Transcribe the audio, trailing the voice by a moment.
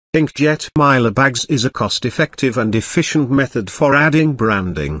Inkjet Mylar bags is a cost-effective and efficient method for adding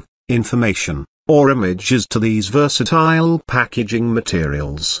branding, information, or images to these versatile packaging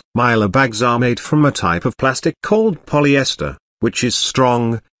materials. Mylar bags are made from a type of plastic called polyester, which is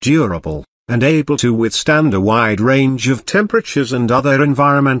strong, durable, and able to withstand a wide range of temperatures and other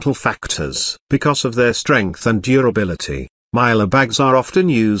environmental factors. Because of their strength and durability, Mylar bags are often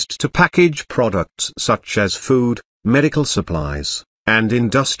used to package products such as food, medical supplies, and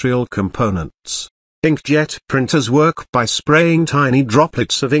industrial components. Inkjet printers work by spraying tiny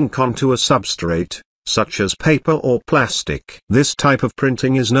droplets of ink onto a substrate, such as paper or plastic. This type of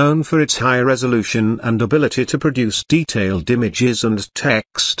printing is known for its high resolution and ability to produce detailed images and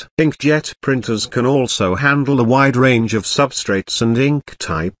text. Inkjet printers can also handle a wide range of substrates and ink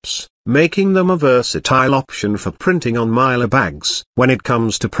types, making them a versatile option for printing on Mylar bags. When it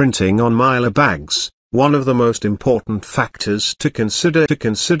comes to printing on Mylar bags, one of the most important factors to consider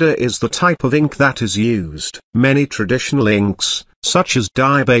is the type of ink that is used. Many traditional inks, such as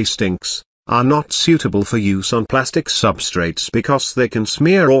dye-based inks, are not suitable for use on plastic substrates because they can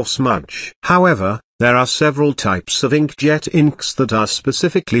smear or smudge. However, there are several types of inkjet inks that are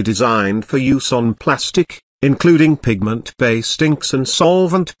specifically designed for use on plastic, including pigment-based inks and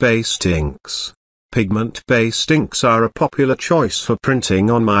solvent-based inks. Pigment-based inks are a popular choice for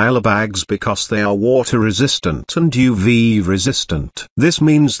printing on Mylar bags because they are water-resistant and UV-resistant. This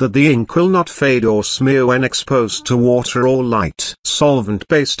means that the ink will not fade or smear when exposed to water or light.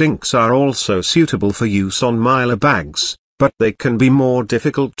 Solvent-based inks are also suitable for use on Mylar bags, but they can be more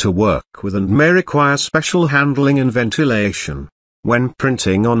difficult to work with and may require special handling and ventilation. When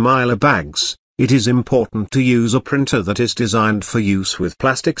printing on Mylar bags, it is important to use a printer that is designed for use with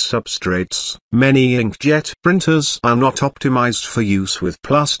plastic substrates. Many inkjet printers are not optimized for use with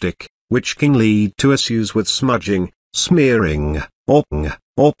plastic, which can lead to issues with smudging, smearing, or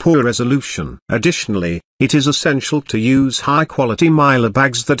poor resolution. Additionally, it is essential to use high-quality Mylar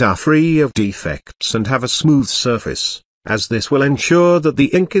bags that are free of defects and have a smooth surface, as this will ensure that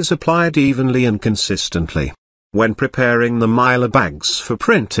the ink is applied evenly and consistently. When preparing the Mylar bags for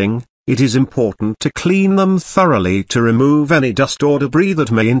printing, it is important to clean them thoroughly to remove any dust or debris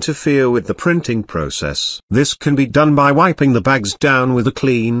that may interfere with the printing process. This can be done by wiping the bags down with a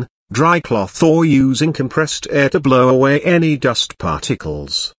clean, dry cloth or using compressed air to blow away any dust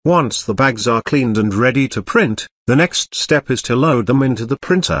particles. Once the bags are cleaned and ready to print, the next step is to load them into the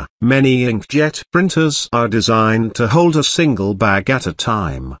printer. Many inkjet printers are designed to hold a single bag at a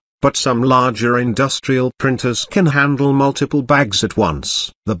time, but some larger industrial printers can handle multiple bags at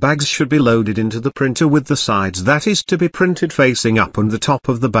once. The bags should be loaded into the printer with the sides that is to be printed facing up and the top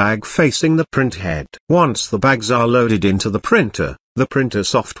of the bag facing the print head. Once the bags are loaded into the printer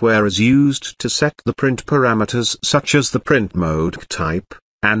software is used to set the print parameters such as the print mode type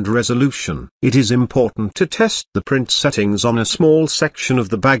and resolution. It is important to test the print settings on a small section of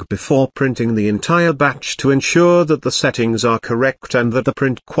the bag before printing the entire batch to ensure that the settings are correct and that the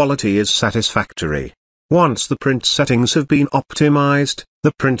print quality is satisfactory. Once the print settings have been optimized,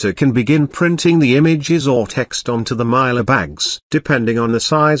 the printer can begin printing the images or text onto the Mylar bags. Depending on the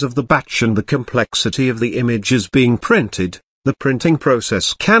size of the batch and the complexity of the images being printed, the printing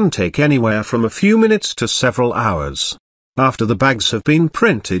process can take anywhere from a few minutes to several hours. After the bags have been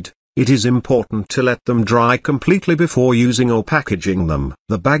printed, it is important to let them dry completely before using or packaging them.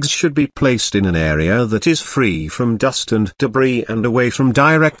 The bags should be placed in an area that is free from dust and debris and away from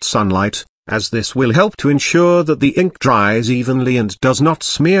direct sunlight, as this will help to ensure that the ink dries evenly and does not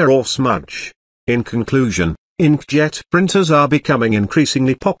smear or smudge. In conclusion, inkjet printers are becoming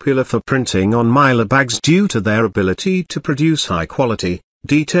increasingly popular for printing on Mylar bags due to their ability to produce high-quality,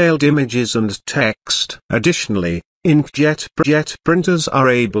 detailed images and text. Additionally, inkjet printers are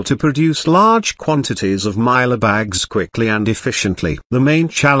able to produce large quantities of Mylar bags quickly and efficiently. The main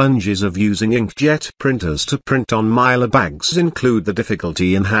challenges of using inkjet printers to print on Mylar bags include the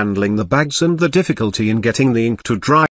difficulty in handling the bags and the difficulty in getting the ink to dry.